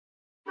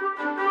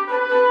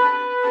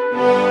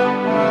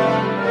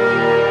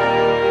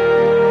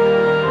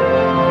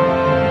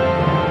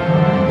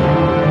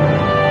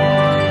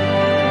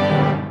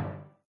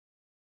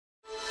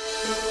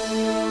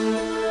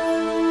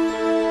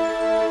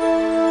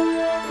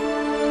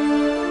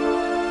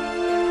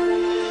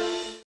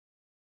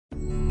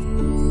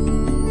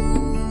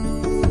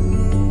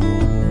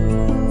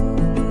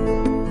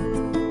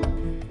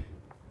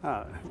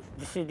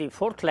is the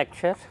fourth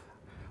lecture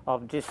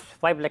of this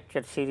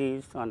 5-lecture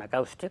series on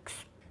acoustics.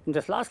 In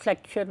this last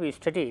lecture, we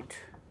studied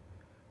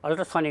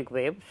ultrasonic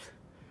waves,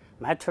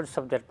 methods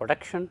of their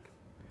production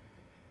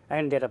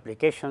and their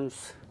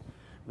applications,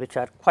 which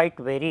are quite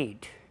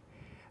varied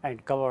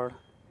and cover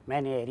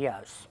many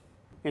areas.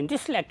 In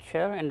this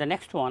lecture and the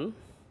next one,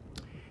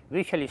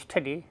 we shall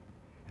study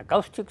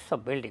acoustics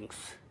of buildings.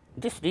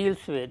 This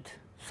deals with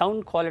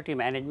sound quality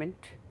management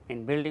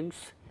in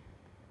buildings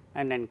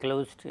and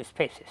enclosed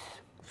spaces.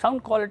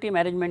 Sound quality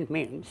management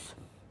means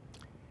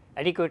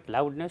adequate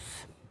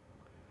loudness,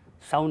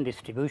 sound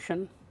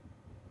distribution,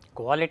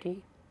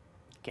 quality,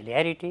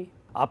 clarity,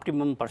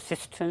 optimum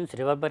persistence,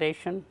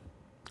 reverberation,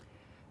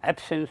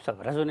 absence of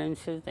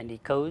resonances and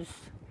echoes,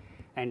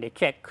 and a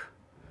check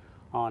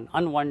on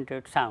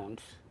unwanted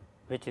sounds,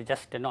 which is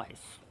just a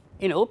noise.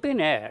 In open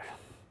air,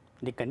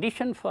 the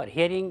condition for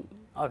hearing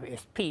of a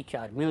speech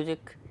or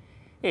music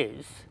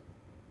is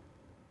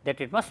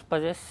that it must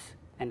possess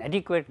an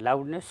adequate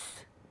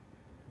loudness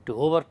to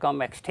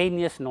overcome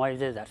extraneous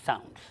noises or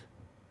sounds.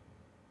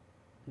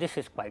 This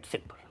is quite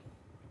simple.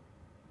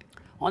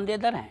 On the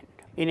other hand,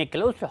 in a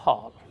closed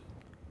hall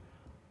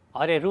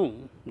or a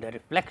room, the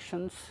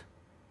reflections,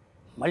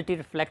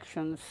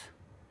 multi-reflections,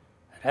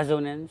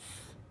 resonance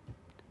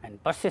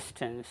and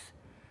persistence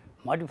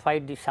modify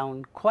the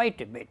sound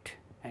quite a bit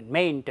and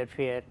may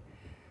interfere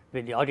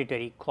with the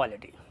auditory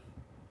quality.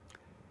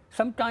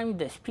 Sometimes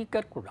the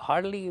speaker could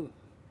hardly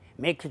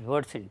make his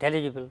words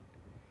intelligible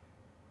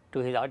to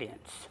his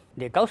audience.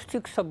 The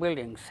acoustics of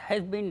buildings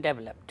has been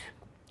developed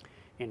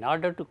in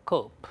order to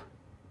cope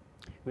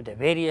with the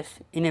various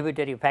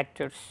inhibitory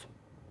factors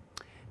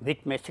which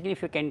may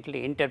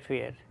significantly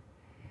interfere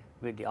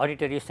with the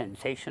auditory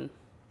sensation,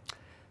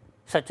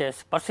 such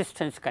as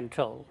persistence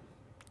control,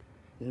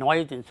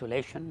 noise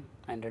insulation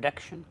and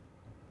reduction,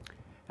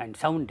 and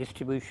sound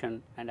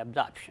distribution and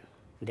absorption.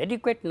 The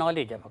adequate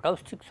knowledge of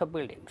acoustics of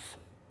buildings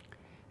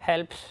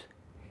helps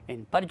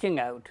in purging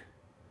out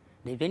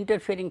these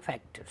interfering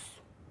factors,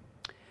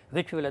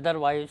 which will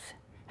otherwise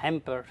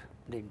hamper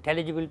the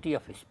intelligibility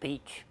of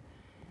speech,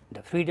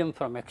 the freedom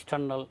from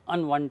external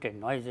unwanted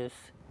noises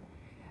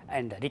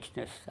and the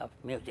richness of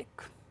music.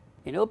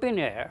 In open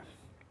air,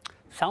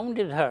 sound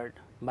is heard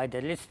by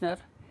the listener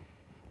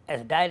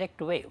as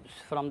direct waves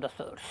from the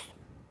source.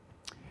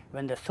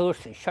 When the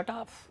source is shut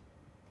off,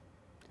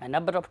 an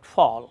abrupt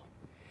fall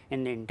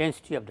in the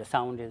intensity of the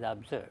sound is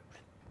observed.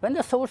 When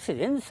the source is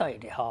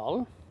inside a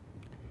hall,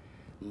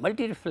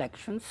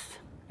 multi-reflections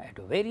at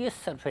various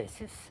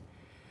surfaces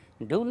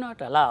do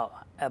not allow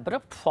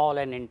abrupt fall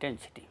in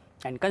intensity,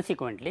 and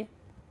consequently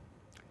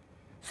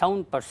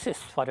sound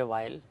persists for a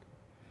while,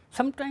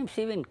 sometimes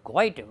even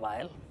quite a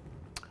while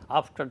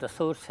after the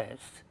source has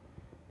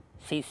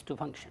ceased to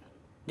function.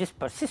 This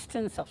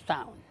persistence of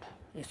sound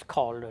is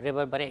called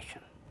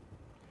reverberation.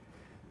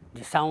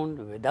 The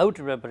sound without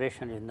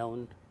reverberation is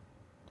known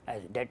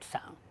as dead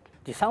sound.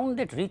 The sound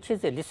that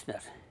reaches a listener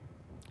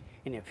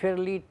in a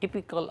fairly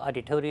typical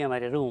auditorium or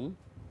a room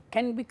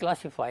can be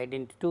classified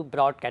into two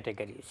broad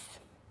categories: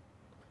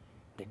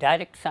 the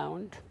direct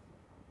sound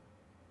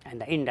and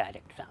the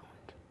indirect sound.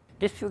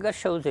 This figure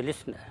shows a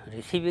listener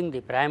receiving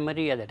the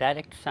primary or the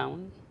direct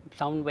sound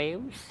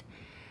waves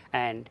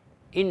and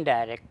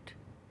indirect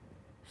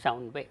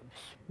sound waves.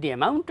 The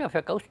amount of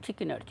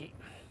acoustic energy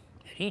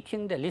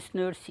reaching the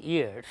listener's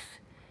ears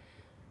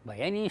by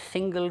any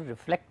single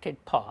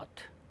reflected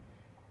path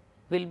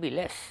will be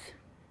less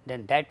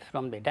than that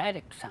from the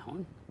direct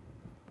sound,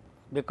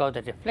 because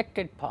the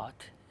reflected path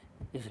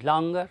is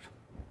longer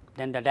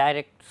than the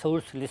direct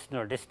source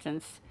listener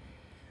distance,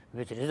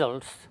 which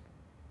results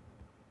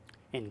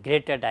in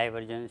greater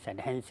divergence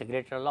and hence a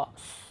greater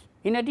loss.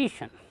 In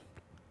addition,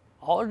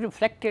 all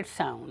reflected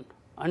sound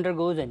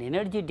undergoes an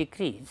energy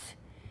decrease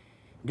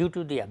due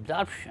to the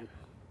absorption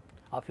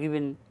of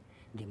even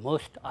the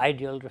most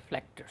ideal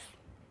reflectors.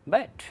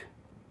 But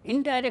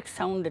indirect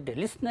sound that the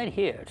listener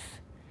hears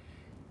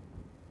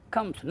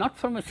comes not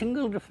from a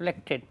single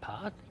reflected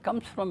path,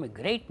 comes from a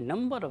great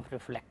number of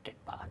reflected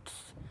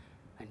paths,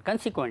 and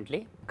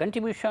consequently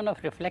contribution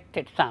of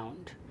reflected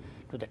sound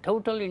to the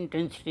total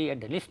intensity at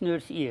the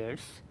listener's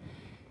ears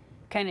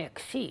can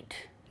exceed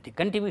the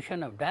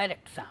contribution of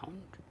direct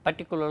sound,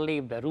 particularly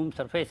if the room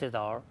surfaces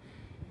are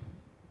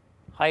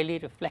highly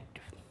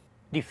reflective.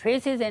 The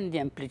phases and the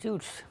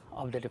amplitudes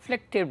of the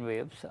reflected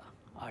waves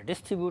are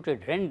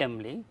distributed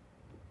randomly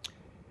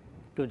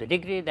to the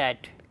degree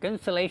that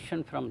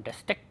cancellation from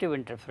destructive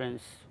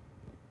interference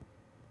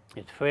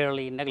is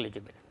fairly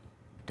negligible.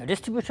 The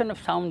distribution of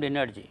sound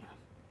energy,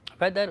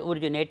 whether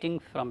originating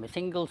from a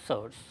single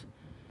source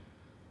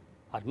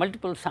or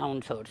multiple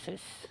sound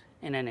sources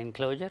in an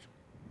enclosure,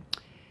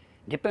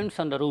 depends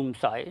on the room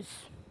size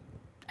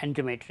and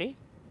geometry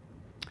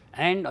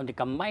and on the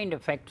combined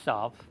effects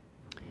of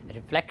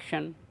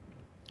reflection,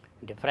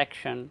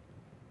 diffraction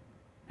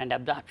and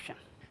absorption.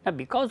 Now,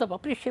 because of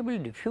appreciable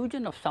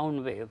diffusion of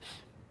sound waves,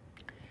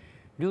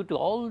 due to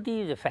all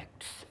these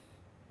effects,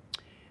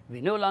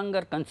 we no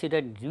longer consider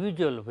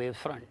individual wave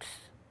fronts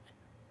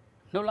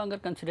no longer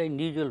consider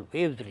individual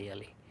waves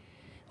really.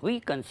 We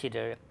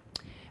consider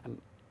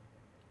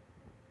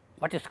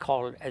what is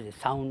called as a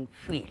sound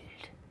field.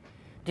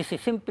 This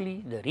is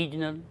simply the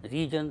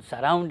region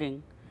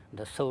surrounding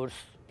the source.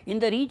 In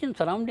the region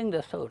surrounding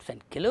the source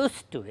and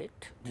close to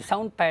it, the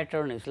sound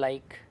pattern is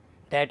like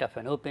that of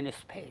an open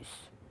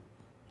space.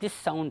 This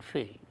sound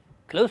field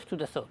close to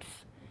the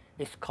source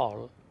is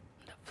called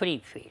the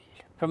free field.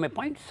 From a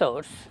point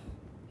source,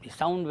 the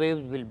sound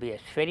waves will be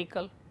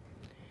spherical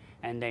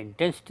and the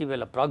intensity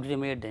will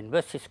approximate the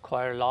inverse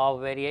square law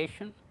of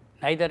variation.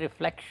 Neither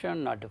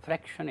reflection nor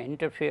diffraction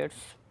interferes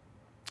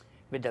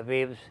with the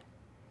waves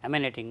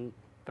emanating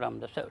from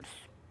the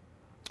source.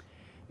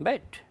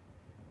 But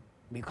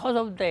because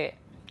of the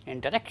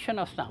interaction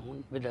of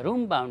sound with the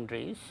room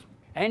boundaries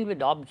and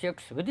with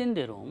objects within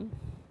the room,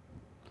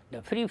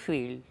 the free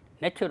field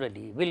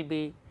naturally will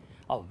be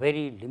of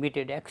very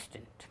limited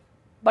extent.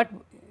 But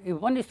if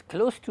one is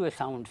close to a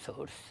sound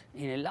source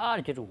in a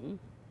large room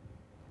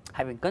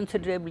having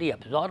considerably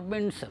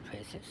absorbent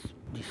surfaces,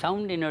 the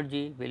sound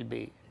energy will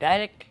be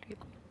directed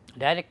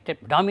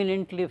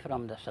dominantly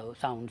from the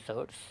sound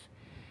source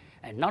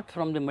and not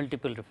from the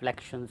multiple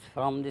reflections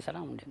from the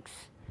surroundings.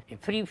 A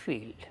free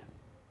field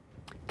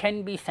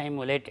can be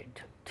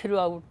simulated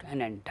throughout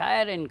an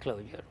entire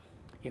enclosure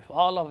if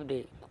all of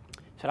the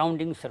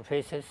surrounding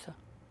surfaces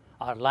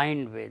are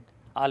lined with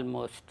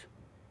almost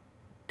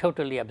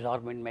totally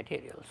absorbent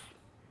materials.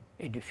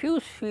 A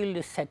diffuse field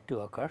is said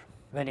to occur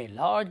when a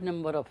large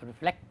number of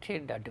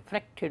reflected or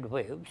diffracted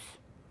waves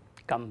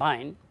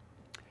combine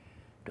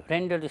to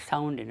render the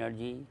sound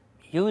energy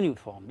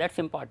uniform, that is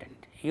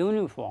important,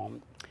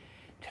 uniform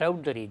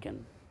throughout the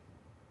region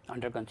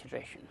under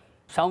consideration.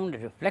 Sound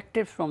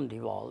reflected from the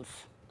walls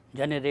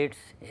generates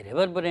a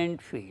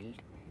reverberant field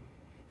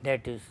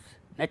that is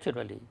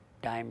naturally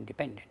time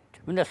dependent.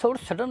 When the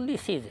source suddenly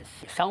ceases,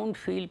 the sound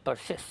field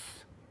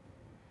persists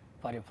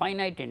for a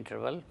finite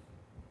interval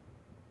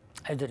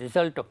as a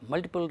result of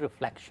multiple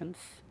reflections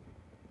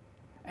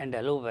and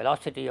a low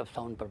velocity of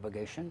sound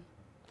propagation.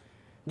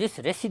 This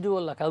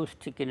residual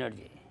acoustic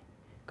energy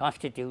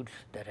constitutes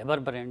the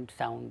reverberant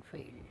sound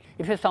field.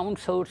 If a sound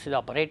source is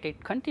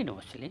operated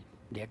continuously,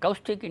 the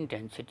acoustic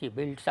intensity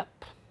builds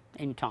up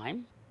in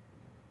time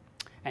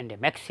and a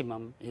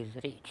maximum is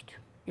reached.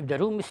 If the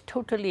room is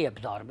totally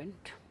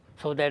absorbent,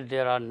 so that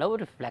there are no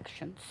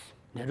reflections,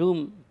 the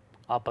room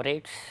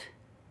operates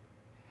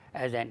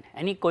as an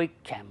anechoic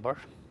chamber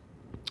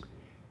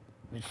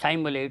which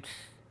simulates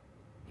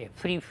a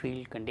free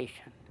field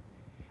condition.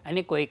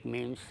 Anechoic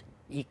means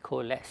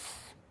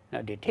echoless.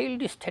 Now,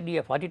 detailed study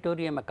of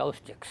auditorium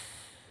acoustics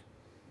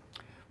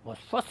was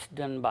first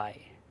done by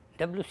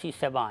W.C.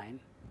 Sabine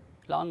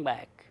long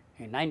back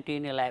in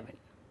 1911.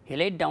 He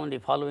laid down the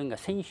following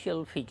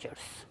essential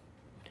features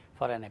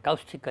for an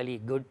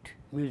acoustically good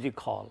music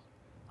hall,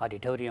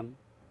 auditorium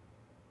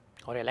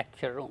or a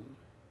lecture room.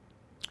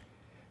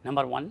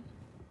 Number 1,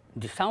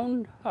 the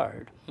sound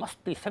heard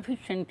must be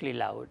sufficiently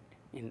loud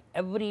in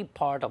every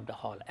part of the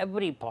hall,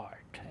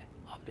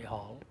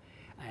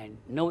 and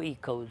no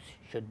echoes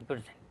should be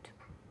present.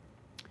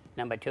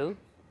 Number 2,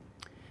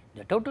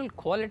 the total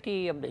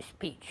quality of the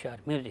speech or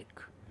music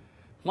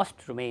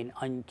must remain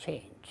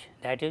unchanged,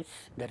 that is,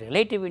 the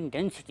relative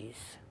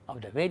intensities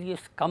of the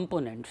various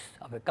components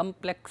of a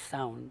complex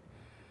sound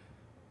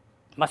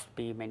must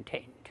be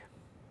maintained.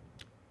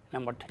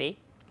 Number 3,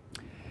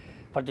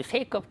 for the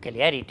sake of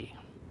clarity,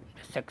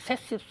 the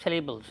successive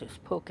syllables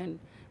spoken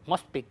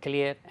must be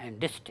clear and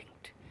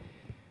distinct.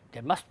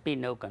 There must be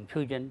no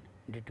confusion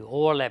due to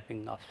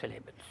overlapping of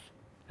syllables.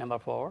 Number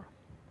 4,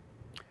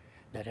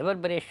 the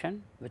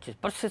reverberation, which is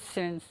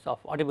persistence of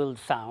audible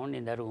sound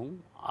in the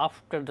room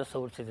after the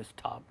source is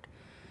stopped,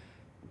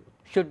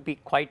 should be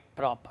quite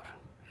proper,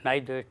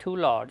 neither too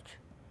large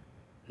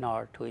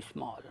nor too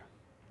small.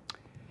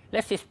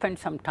 Let us spend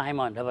some time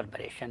on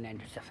reverberation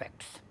and its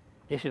effects.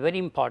 This is very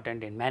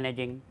important in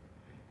managing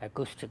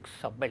acoustics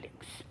of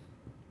buildings.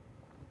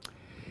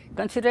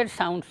 Consider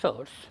sound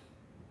source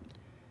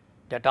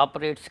that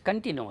operates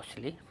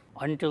continuously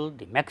until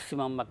the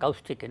maximum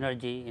acoustic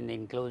energy in the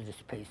enclosed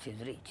space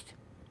is reached.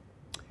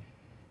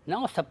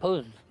 Now,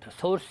 suppose the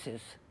source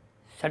is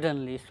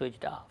suddenly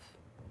switched off.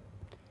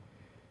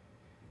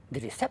 The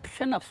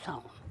reception of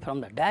sound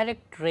from the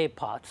direct ray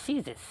path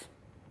ceases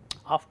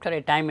after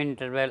a time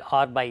interval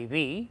r by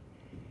v,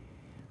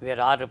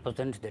 where r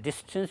represents the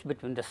distance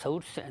between the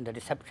source and the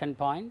reception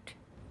point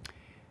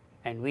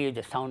and v is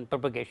the sound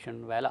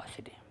propagation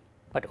velocity.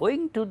 But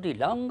owing to the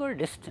longer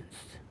distance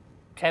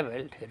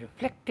travelled,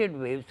 reflected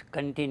waves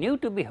continue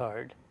to be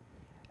heard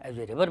as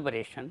a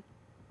reverberation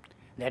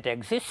that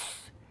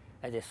exists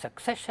as a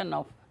succession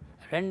of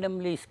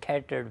randomly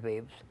scattered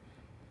waves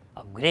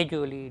of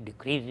gradually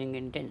decreasing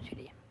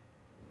intensity.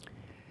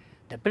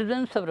 The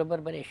presence of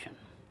reverberation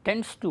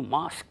tends to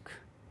mask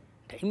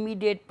the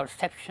immediate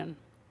perception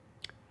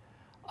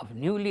of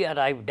newly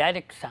arrived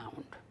direct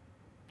sound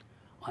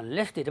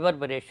unless the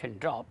reverberation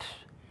drops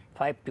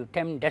 5 to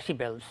 10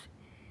 decibels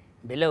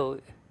below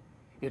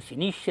its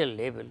initial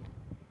level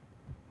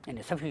in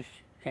a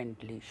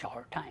sufficiently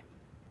short time.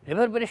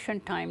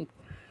 Reverberation time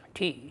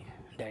T,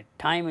 that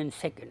time in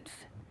seconds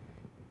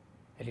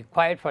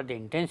required for the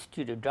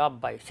intensity to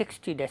drop by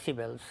 60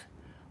 decibels,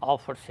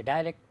 offers a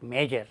direct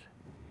measure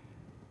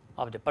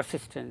of the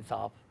persistence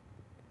of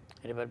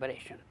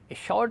reverberation. A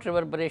short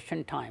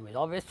reverberation time is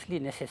obviously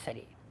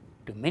necessary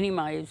to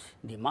minimize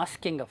the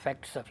masking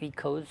effects of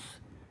echoes,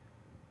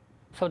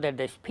 so that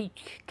the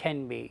speech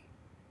can be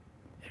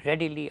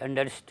readily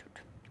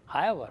understood.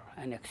 However,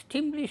 an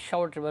extremely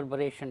short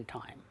reverberation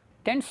time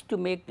tends to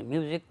make the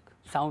music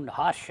sound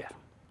harsher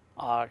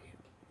or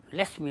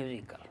less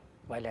musical,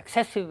 while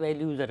excessive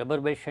values of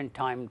reverberation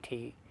time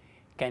T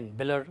can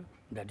blur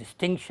the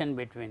distinction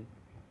between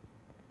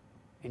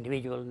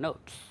individual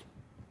notes.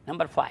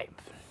 Number 5,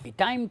 the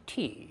time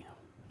T,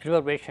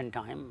 reverberation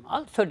time,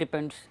 also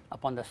depends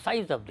upon the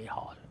size of the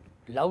hall,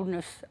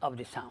 loudness of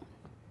the sound,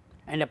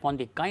 and upon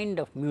the kind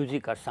of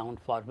music or sound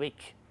for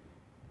which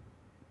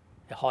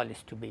the hall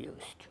is to be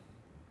used.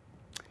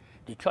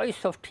 The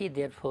choice of T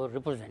therefore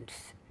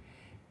represents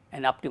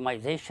an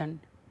optimization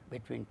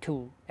between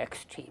two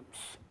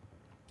extremes.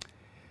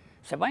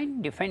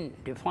 Sabine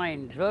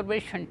defined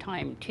reverberation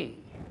time T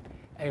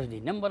as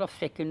the number of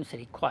seconds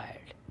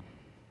required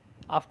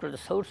after the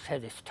source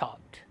has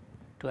stopped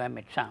to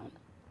emit sound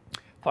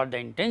for the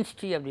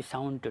intensity of the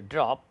sound to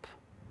drop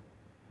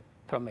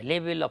from a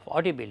level of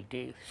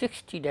audibility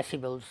 60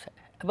 decibels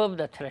above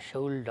the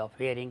threshold of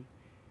hearing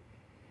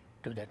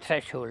to the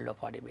threshold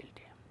of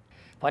audibility.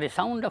 For a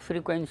sound of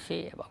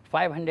frequency about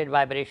 500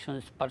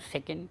 vibrations per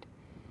second,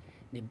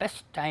 the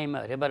best time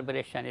of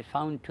reverberation is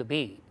found to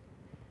be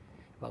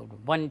about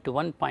 1 to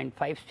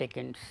 1.5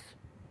 seconds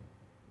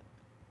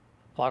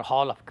for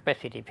hall of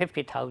capacity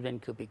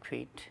 50,000 cubic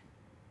feet,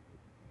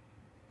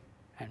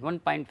 and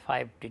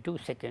 1.5 to 2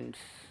 seconds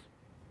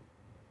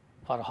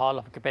for hall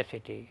of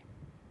capacity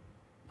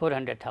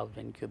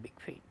 400,000 cubic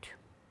feet.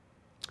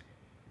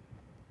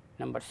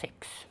 Number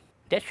 6,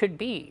 there should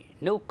be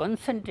no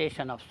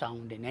concentration of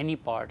sound in any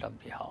part of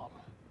the hall.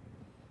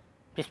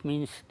 This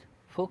means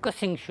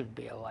focusing should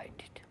be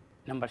avoided.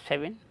 Number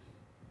 7,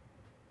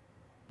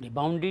 the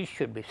boundaries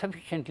should be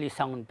sufficiently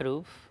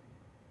soundproof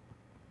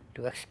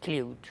to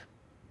exclude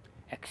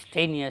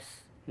extraneous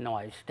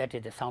noise, that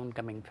is the sound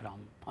coming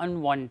from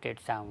unwanted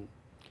sound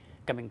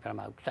coming from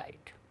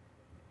outside.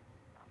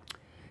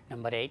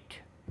 Number 8,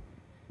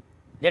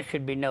 there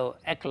should be no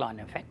echelon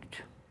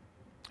effect.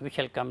 We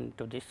shall come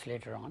to this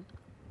later on.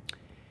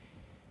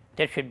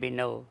 There should be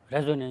no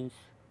resonance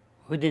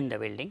within the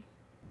building.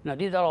 Now,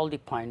 these are all the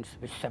points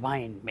which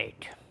Sabine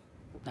made.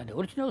 Now, the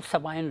original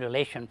Sabine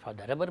relation for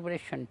the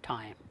reverberation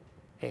time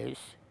is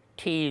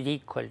T is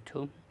equal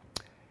to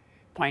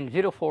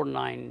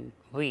 0.049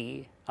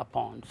 V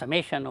upon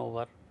summation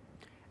over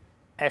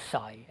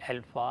SI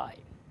alpha I.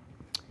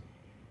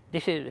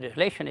 This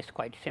relation is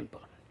quite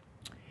simple.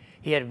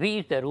 Here V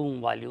is the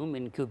room volume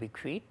in cubic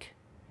feet,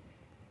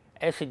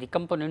 S is the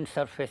component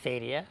surface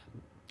area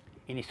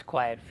in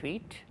square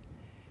feet,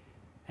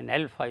 and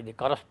alpha is the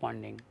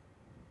corresponding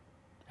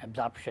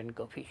absorption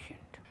coefficient.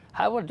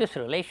 However, this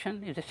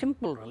relation is a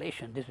simple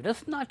relation. This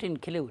does not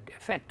include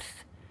effects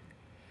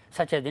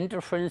such as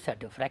interference or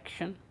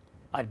diffraction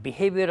or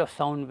behavior of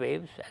sound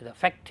waves as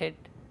affected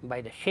by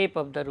the shape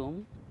of the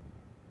room,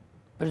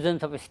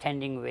 presence of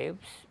standing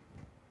waves,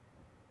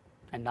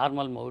 and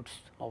normal modes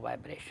of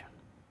vibration.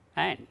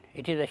 And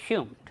it is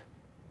assumed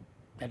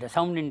that the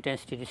sound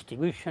intensity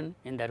distribution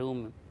in the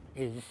room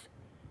is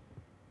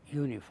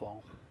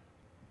uniform.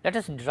 Let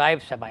us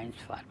derive Sabine's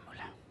formula.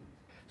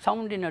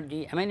 Sound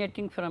energy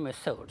emanating from a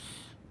source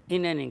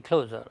in an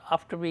enclosure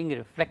after being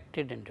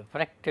reflected and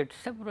refracted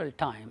several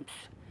times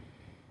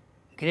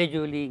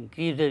gradually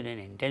increases in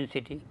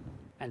intensity,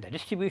 and the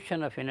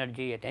distribution of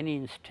energy at any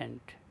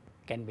instant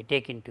can be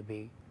taken to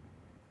be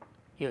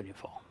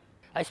uniform.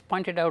 As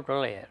pointed out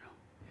earlier,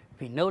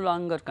 we no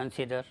longer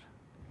consider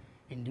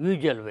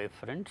individual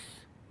wavefronts,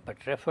 but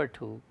refer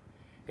to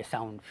a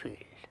sound field.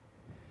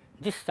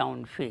 This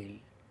sound field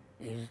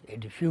is a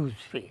diffuse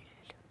field.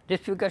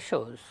 This figure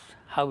shows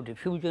how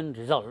diffusion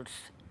results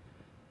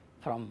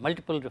from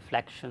multiple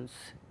reflections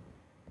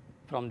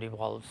from the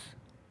walls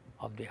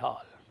of the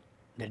hall.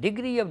 The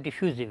degree of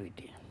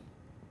diffusivity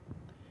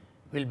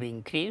will be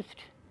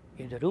increased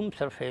if the room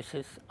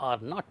surfaces are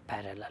not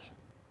parallel,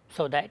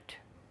 so that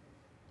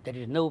there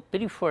is no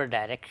peripheral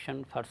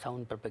direction for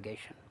sound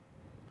propagation.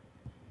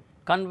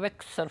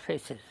 Convex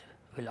surfaces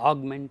will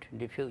augment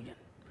diffusion.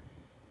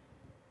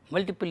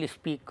 Multiple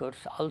speakers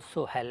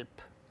also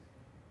help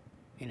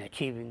in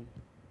achieving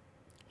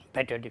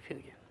better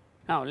diffusion.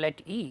 Now,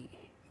 let E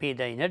be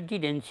the energy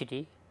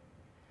density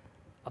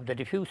of the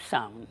diffuse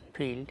sound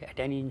field at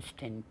any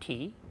instant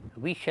t.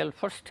 We shall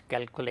first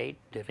calculate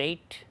the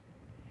rate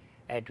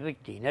at which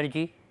the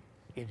energy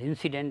is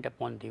incident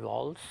upon the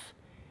walls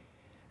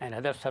and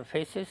other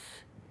surfaces,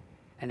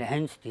 and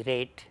hence the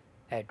rate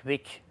at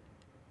which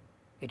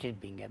it is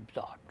being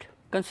absorbed.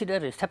 Consider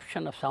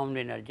reception of sound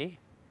energy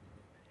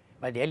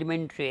by the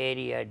elementary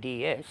area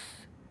ds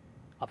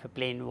of a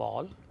plane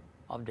wall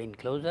of the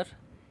enclosure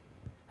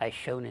as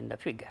shown in the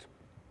figure.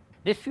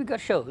 This figure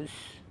shows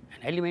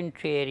an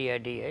elementary area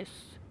ds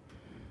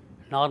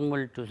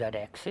normal to z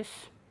axis.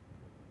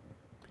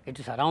 It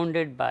is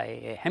surrounded by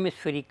a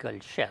hemispherical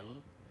shell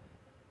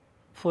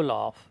full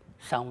of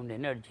sound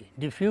energy,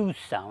 diffuse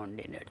sound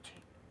energy.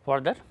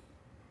 Further,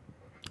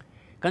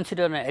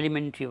 consider an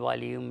elementary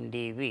volume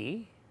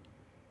dV.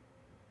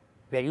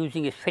 We are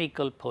using a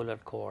spherical polar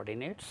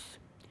coordinates.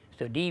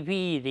 So,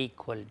 dV is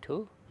equal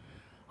to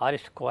r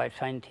square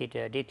sin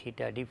theta d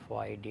theta d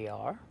phi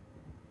dr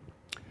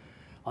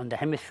on the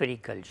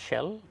hemispherical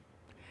shell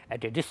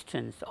at a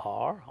distance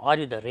r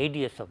is the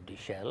radius of the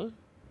shell,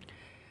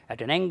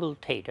 at an angle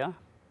theta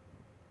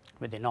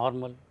with a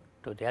normal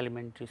to the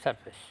elementary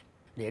surface.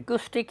 The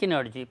acoustic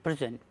energy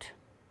present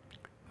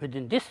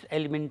within this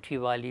elementary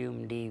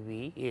volume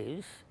dV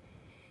is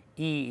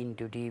E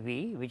into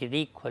dV, which is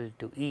equal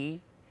to E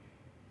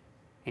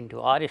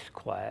into r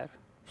square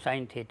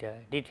sin theta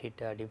d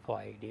theta d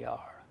phi dr.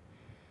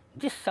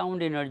 This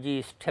sound energy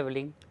is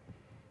travelling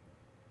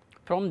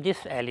from this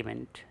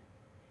element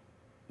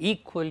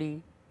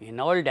equally in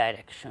all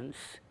directions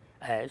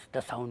as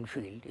the sound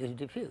field is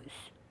diffuse.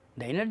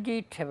 The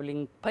energy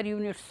travelling per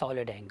unit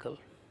solid angle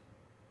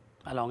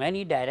along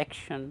any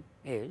direction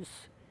is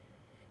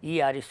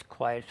E r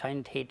square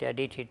sin theta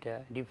d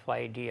theta d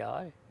phi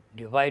dr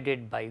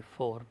divided by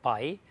 4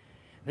 pi,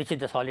 which is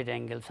the solid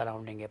angle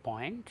surrounding a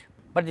point.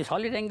 But the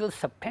solid angle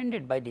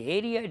subtended by the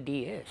area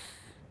ds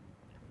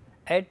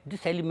at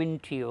this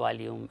elementary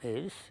volume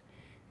is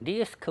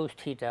ds cos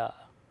theta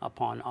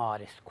upon r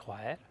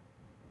square,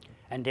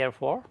 and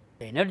therefore,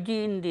 the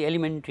energy in the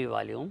elementary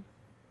volume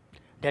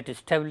that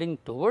is travelling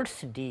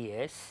towards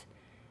ds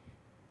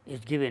is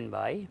given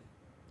by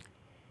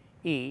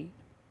E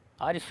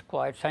r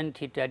square sin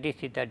theta d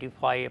theta d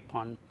phi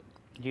upon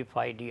d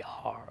phi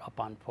dr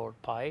upon 4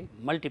 pi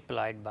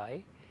multiplied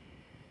by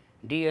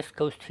ds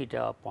cos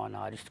theta upon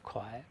r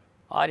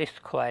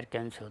square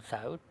cancels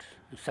out.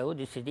 So,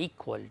 this is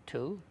equal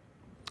to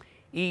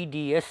E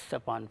ds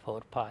upon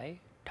 4 pi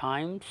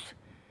times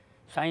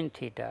sin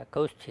theta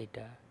cos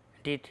theta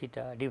d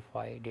theta d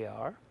phi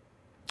dr.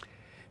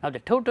 Now, the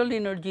total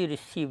energy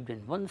received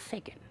in 1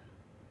 second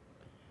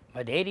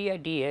by the area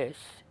ds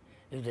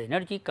is the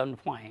energy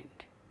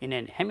confined in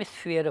an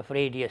hemisphere of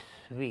radius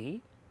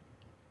v,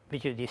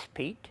 which is the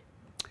speed,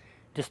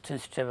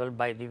 distance travelled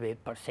by the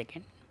wave per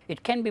second.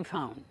 It can be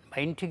found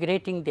by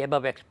integrating the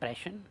above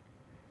expression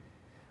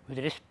with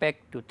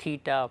respect to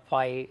theta,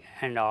 phi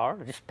and r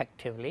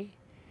respectively,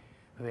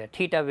 where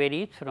theta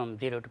varies from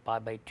 0 to pi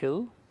by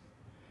 2,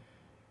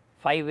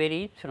 phi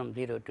varies from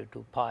 0 to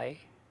 2 pi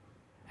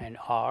and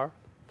r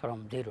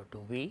from 0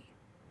 to v.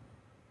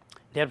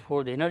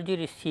 Therefore, the energy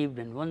received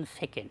in 1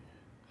 second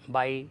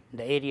by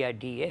the area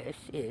ds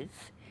is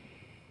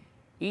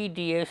E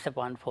ds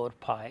upon 4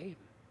 pi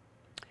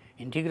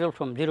integral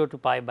from 0 to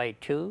pi by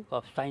 2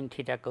 of sin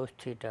theta cos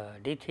theta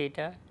d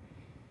theta,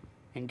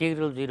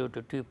 integral 0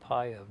 to 2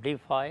 pi of d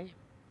phi,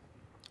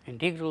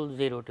 integral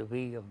 0 to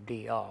v of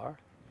dr,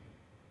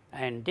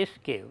 and this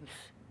gives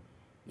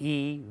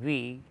E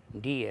v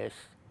ds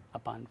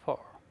upon 4.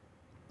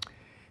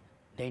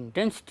 The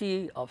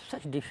intensity of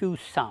such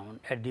diffuse sound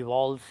at the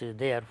walls is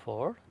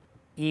therefore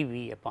E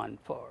v upon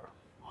 4.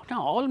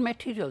 Now, all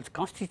materials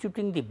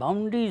constituting the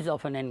boundaries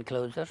of an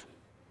enclosure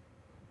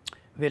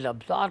will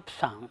absorb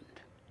sound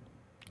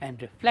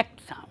and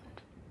reflect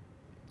sound.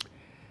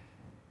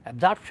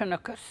 Absorption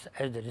occurs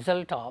as the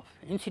result of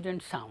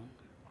incident sound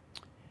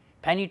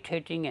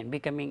penetrating and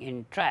becoming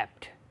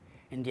entrapped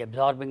in the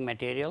absorbing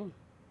material,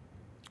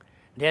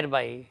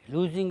 thereby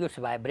losing its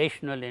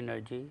vibrational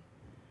energy,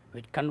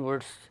 which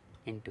converts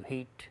into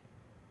heat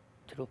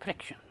through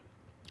friction.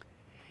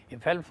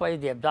 If alpha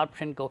is the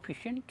absorption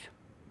coefficient,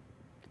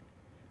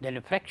 then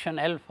a fraction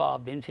alpha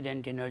of the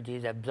incident energy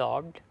is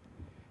absorbed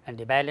and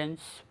the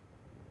balance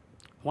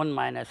 1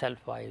 minus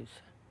alpha is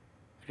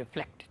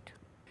reflected.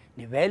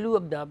 The value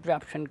of the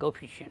absorption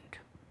coefficient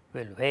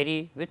will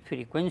vary with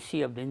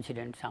frequency of the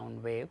incident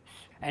sound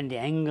waves and the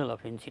angle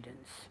of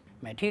incidence.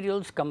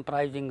 Materials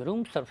comprising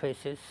room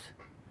surfaces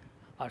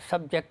are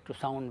subject to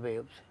sound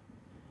waves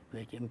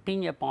which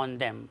impinge upon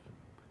them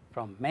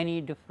from many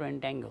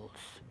different angles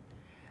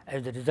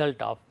as a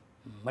result of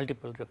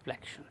multiple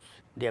reflections.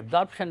 The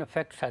absorption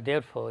effects are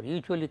therefore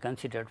usually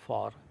considered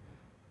for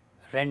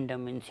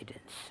random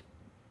incidence.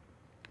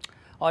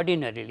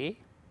 Ordinarily,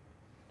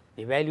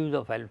 the values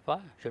of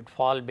alpha should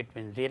fall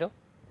between 0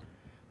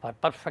 for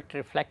perfect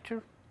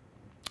reflector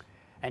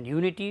and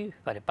unity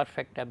for a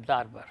perfect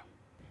absorber.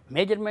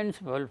 Measurements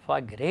of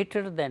alpha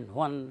greater than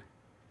 1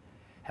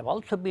 have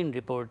also been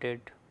reported,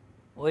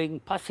 owing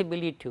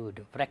possibly to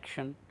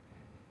diffraction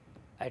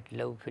at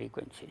low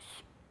frequencies.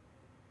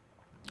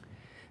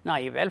 Now,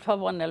 if alpha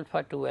 1,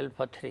 alpha 2,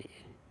 alpha 3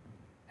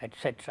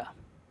 etc.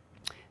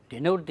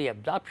 denote the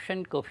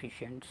absorption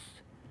coefficients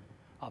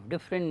of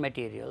different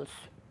materials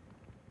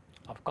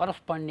of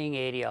corresponding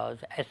areas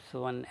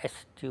S1,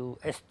 S2,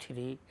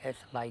 S3, S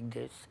like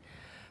this,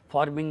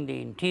 forming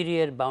the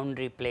interior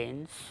boundary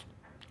planes,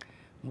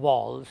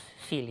 walls,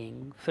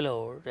 ceiling,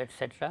 floor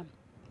etc.,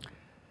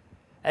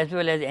 as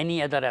well as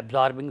any other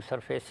absorbing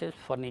surfaces,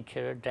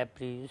 furniture,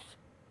 draperies,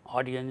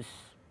 audience.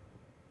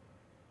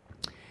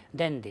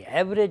 Then the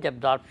average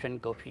absorption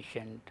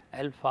coefficient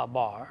alpha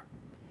bar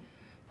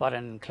for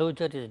an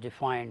enclosure is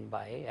defined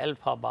by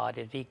alpha bar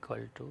is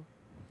equal to,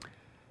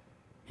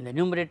 in the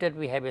numerator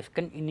we have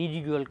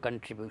individual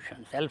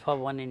contributions, alpha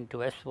 1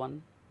 into S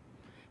 1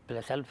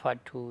 plus alpha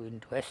 2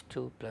 into S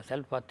 2 plus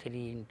alpha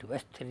 3 into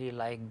S 3,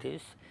 like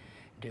this,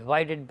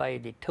 divided by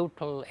the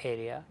total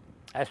area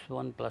S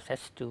 1 plus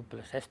S 2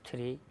 plus S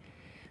 3.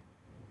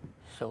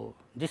 So,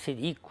 this is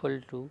equal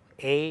to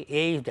A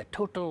is the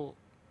total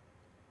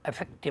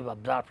effective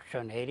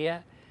absorption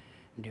area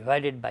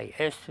divided by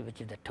S, which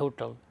is the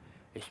total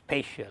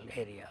spatial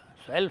area.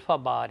 So, alpha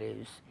bar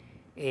is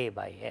A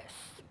by S.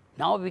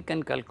 Now, we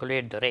can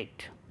calculate the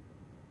rate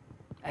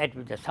at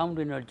which the sound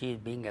energy is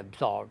being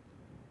absorbed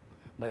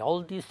by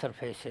all these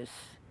surfaces.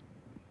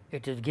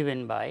 It is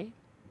given by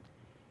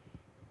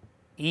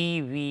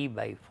EV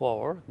by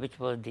 4, which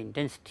was the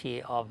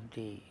intensity of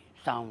the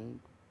sound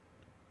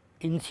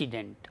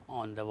incident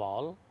on the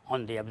wall,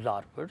 on the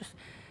absorbers,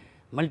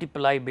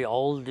 multiplied by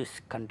all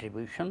this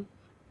contribution.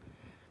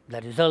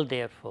 The result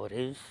therefore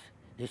is,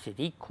 this is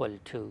equal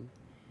to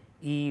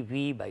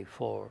EV by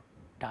 4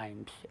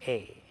 times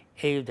A.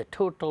 A is the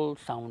total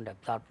sound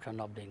absorption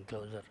of the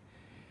enclosure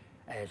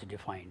as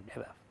defined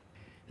above.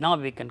 Now,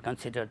 we can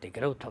consider the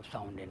growth of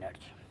sound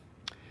energy.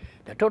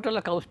 The total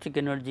acoustic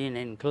energy in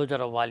an enclosure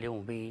of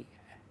volume V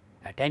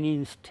at any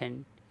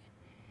instant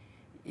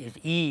is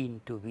E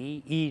into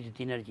V. E is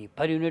the energy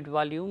per unit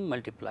volume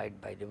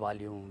multiplied by the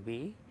volume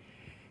V.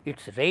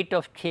 Its rate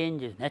of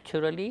change is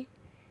naturally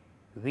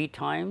V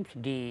times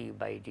d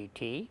by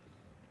dt.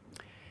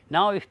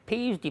 Now, if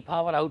P is the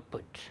power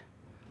output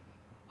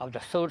of the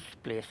source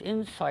placed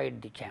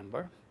inside the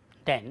chamber,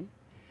 then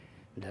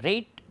the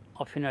rate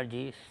of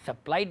energy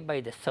supplied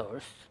by the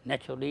source,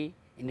 naturally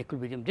in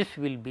equilibrium, this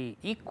will be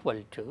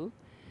equal to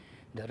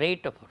the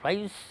rate of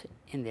rise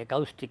in the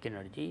acoustic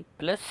energy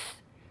plus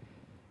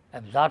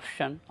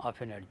absorption of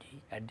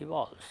energy at the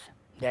walls.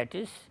 That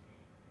is,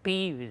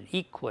 P is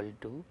equal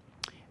to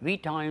V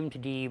times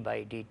d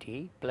by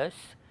dt plus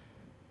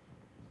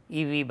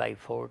EV by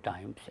 4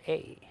 times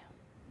A.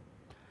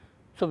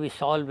 So, we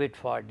solve it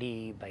for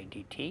d by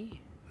dt,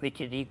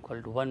 which is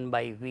equal to 1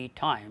 by V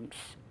times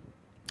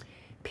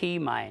P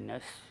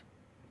minus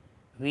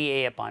V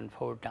A upon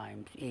 4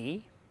 times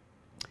E.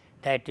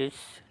 That is,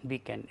 we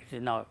can,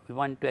 now we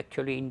want to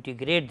actually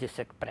integrate this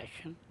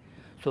expression.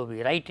 So,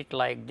 we write it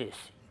like this,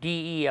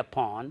 dE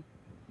upon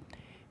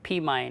P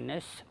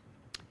minus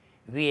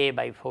V A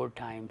by 4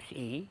 times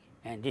E,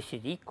 and this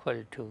is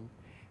equal to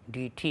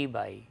dt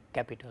by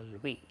capital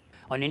V.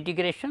 On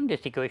integration,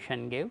 this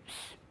equation gives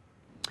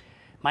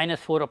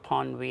minus 4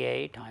 upon V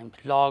A times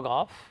log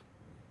of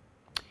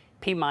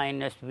P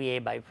minus V A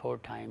by 4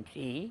 times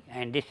E,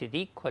 and this is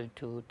equal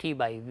to T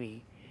by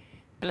V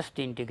plus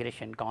the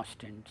integration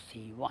constant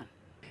C 1.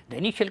 The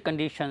initial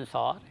conditions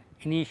are,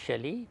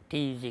 initially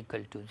T is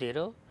equal to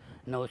 0,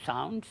 no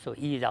sound. So,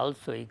 E is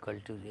also equal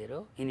to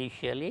 0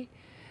 initially,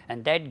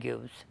 and that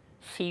gives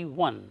C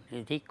 1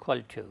 is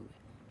equal to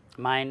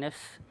minus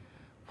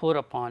 4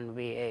 upon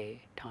V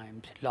A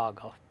times log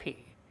of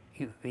P.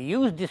 If we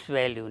use this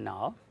value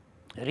now,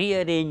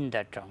 rearrange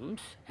the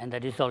terms, and the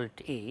result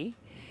E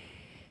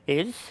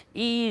is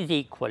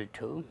equal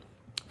to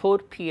 4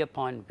 P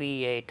upon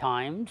V A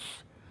times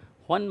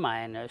 1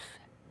 minus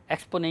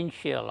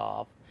exponential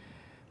of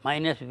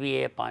minus V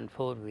A upon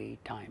 4 V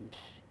times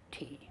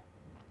T.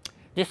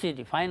 This is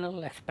the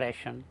final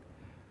expression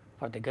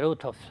for the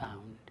growth of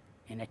sound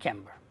in a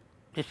chamber.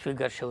 This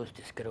figure shows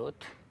this growth.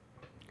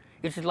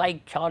 It is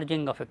like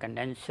charging of a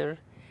condenser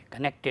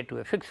connected to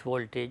a fixed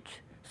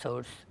voltage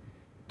source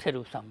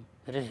through some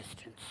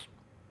resistance.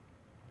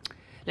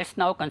 Let us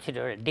now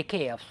consider a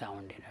decay of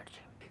sound energy.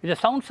 If the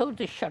sound source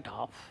is shut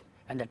off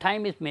and the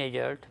time is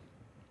measured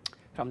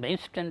from the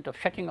instant of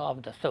shutting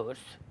off the source,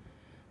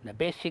 the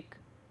basic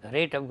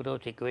rate of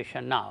growth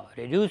equation now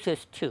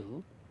reduces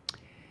to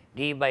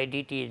d by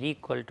dt is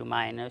equal to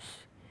minus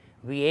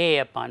V A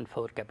upon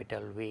 4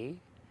 capital V.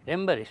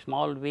 Remember,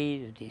 small v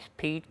is the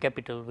speed,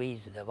 capital V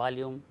is the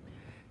volume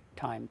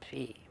times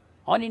E.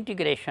 On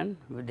integration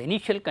with the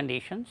initial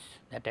conditions,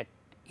 that at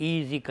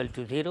E is equal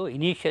to 0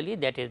 initially,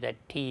 that is at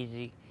T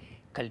is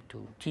equal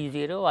to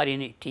T0 or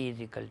in T is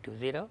equal to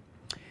 0,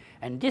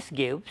 and this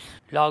gives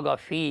log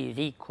of E is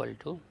equal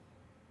to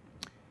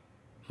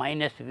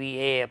minus V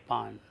A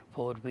upon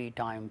 4 V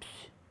times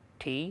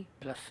T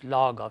plus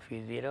log of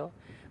E 0,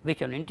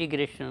 which on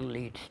integration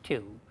leads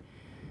to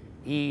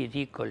E is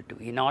equal to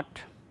E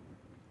naught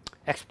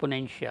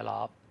exponential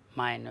of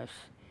minus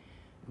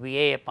V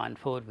A upon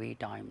 4 V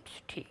times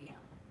T.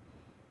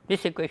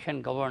 This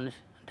equation governs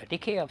the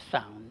decay of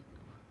sound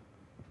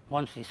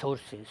once the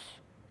source is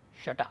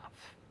shut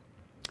off.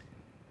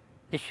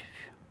 This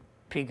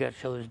figure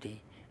shows the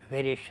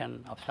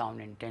variation of sound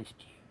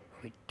intensity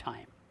with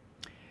time.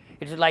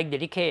 It is like the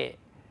decay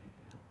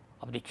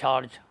of the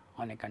charge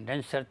on a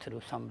condenser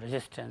through some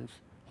resistance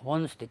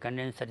once the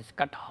condenser is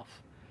cut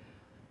off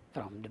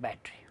from the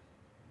battery.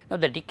 Now,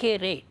 the decay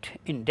rate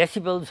in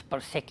decibels per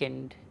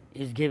second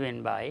is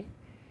given by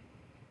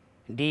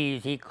d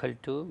is equal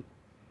to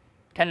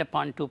 10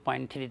 upon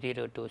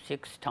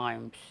 2.3026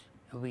 times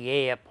V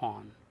A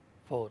upon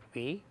 4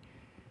 V,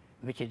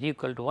 which is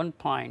equal to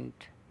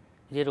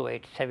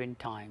 1.087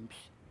 times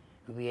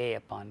V A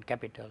upon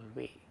capital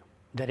V.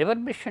 The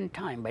reverberation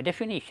time by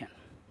definition,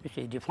 which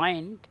is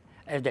defined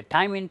as the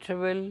time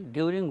interval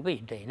during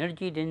which the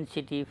energy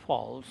density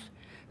falls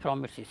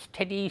from its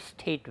steady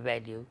state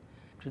value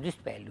to this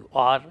value,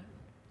 or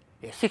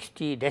a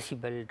 60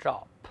 decibel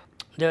drop.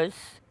 Thus,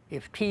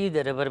 if T is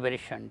the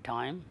reverberation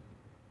time,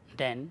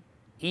 then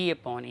E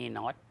upon E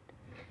naught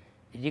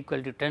is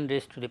equal to 10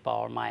 raised to the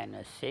power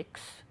minus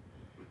 6,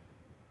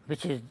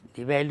 which is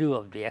the value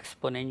of the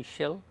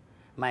exponential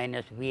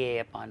minus V A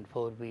upon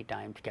 4 V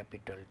times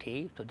capital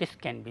T. So, this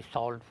can be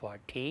solved for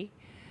T,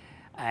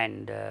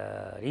 and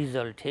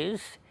result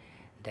is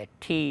that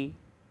T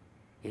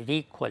is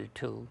equal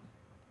to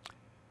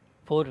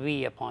 4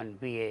 V upon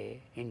V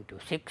A into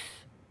 6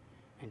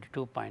 into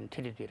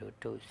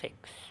 2.3026.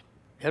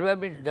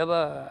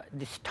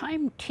 This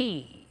time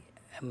T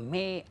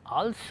may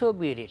also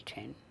be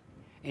written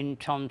in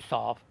terms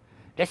of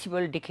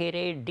decibel decay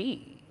rate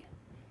D.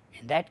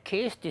 In that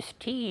case, this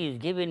T is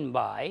given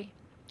by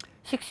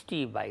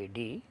 60 by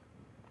D,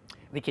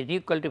 which is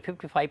equal to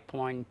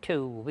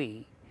 55.2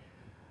 V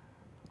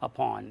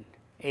upon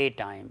A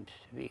times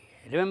V.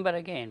 Remember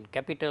again,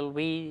 capital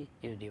V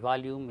is the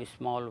volume,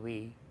 small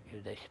v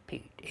is the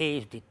speed, A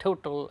is the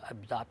total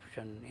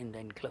absorption in the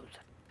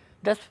enclosure.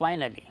 Thus,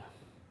 finally,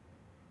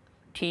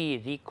 T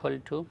is equal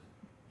to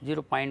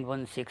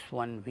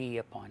 0.161 V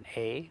upon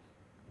A,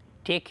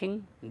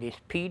 taking the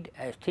speed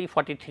as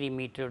 343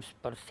 meters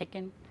per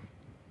second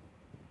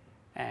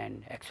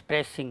and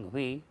expressing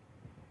V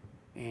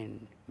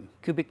in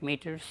cubic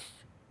meters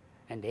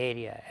and the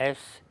area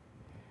S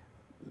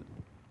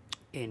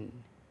in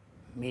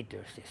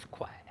meters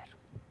square.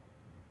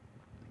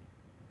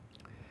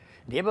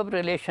 The above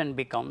relation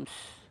becomes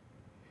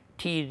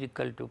T is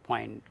equal to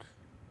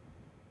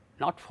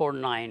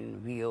 0.049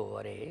 V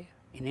over A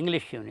in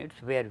English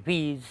units, where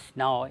V is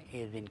now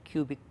is in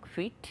cubic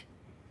feet,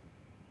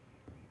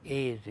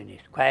 A is in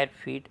square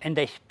feet, and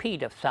the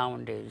speed of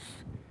sound is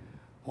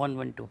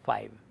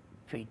 1125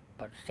 feet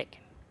per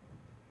second.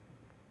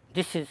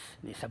 This is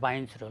the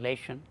Sabine's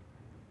relation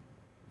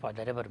for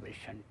the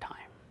reverberation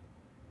time.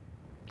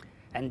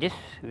 And this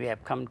we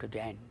have come to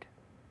the end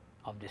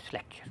of this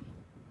lecture.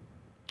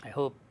 I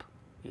hope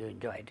you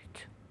enjoyed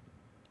it.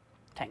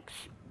 Thanks.